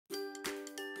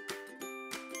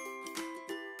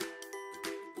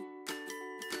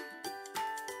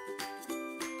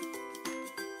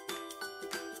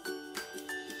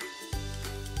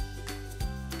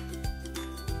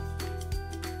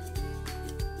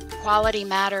Quality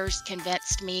Matters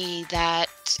convinced me that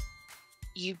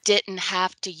you didn't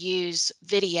have to use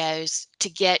videos to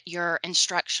get your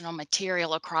instructional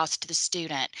material across to the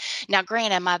student. Now,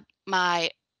 granted,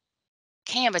 my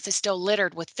Canvas is still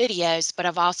littered with videos, but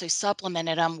I've also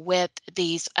supplemented them with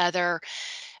these other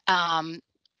um,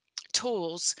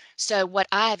 tools. So what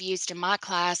I have used in my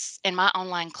class, in my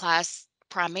online class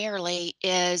primarily,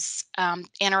 is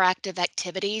interactive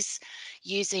activities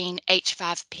using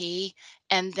H5P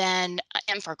and then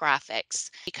infographics.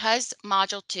 Because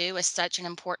Module 2 is such an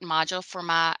important module for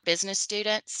my business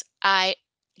students, I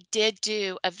did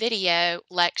do a video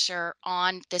lecture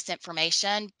on this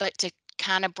information, but to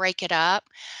kind of break it up,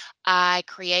 I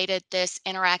created this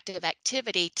interactive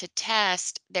activity to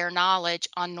test their knowledge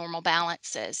on normal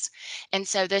balances. And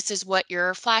so this is what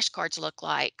your flashcards look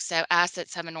like. So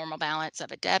assets have a normal balance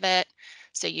of a debit.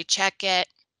 So you check it,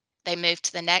 they move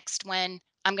to the next one.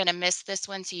 I'm going to miss this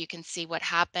one so you can see what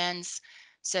happens.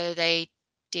 So they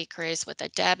decrease with a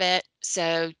debit.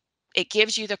 So it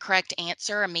gives you the correct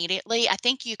answer immediately. I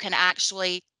think you can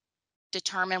actually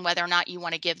determine whether or not you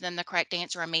want to give them the correct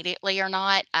answer immediately or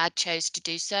not. I chose to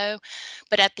do so.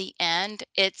 But at the end,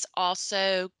 it's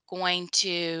also going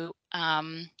to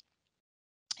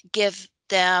give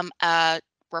them a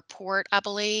report, I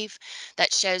believe,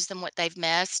 that shows them what they've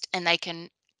missed, and they can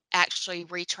actually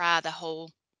retry the whole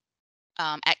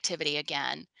activity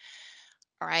again.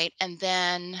 All right. And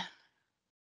then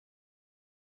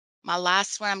my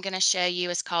last one I'm going to show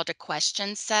you is called a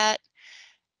question set.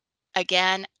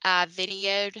 Again, I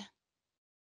videoed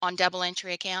on double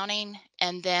entry accounting,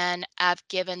 and then I've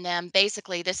given them,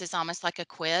 basically this is almost like a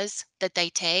quiz that they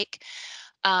take.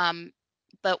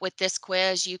 But with this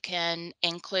quiz, you can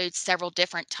include several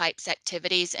different types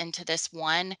activities into this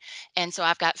one. And so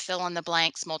I've got fill in the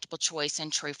blanks, multiple choice,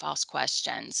 and true false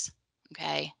questions.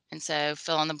 Okay. And so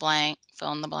fill in the blank,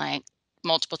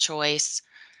 multiple choice,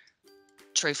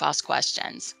 true false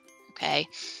questions. Okay.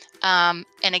 And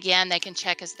again, they can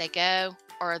check as they go,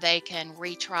 or they can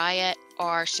retry it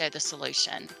or show the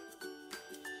solution.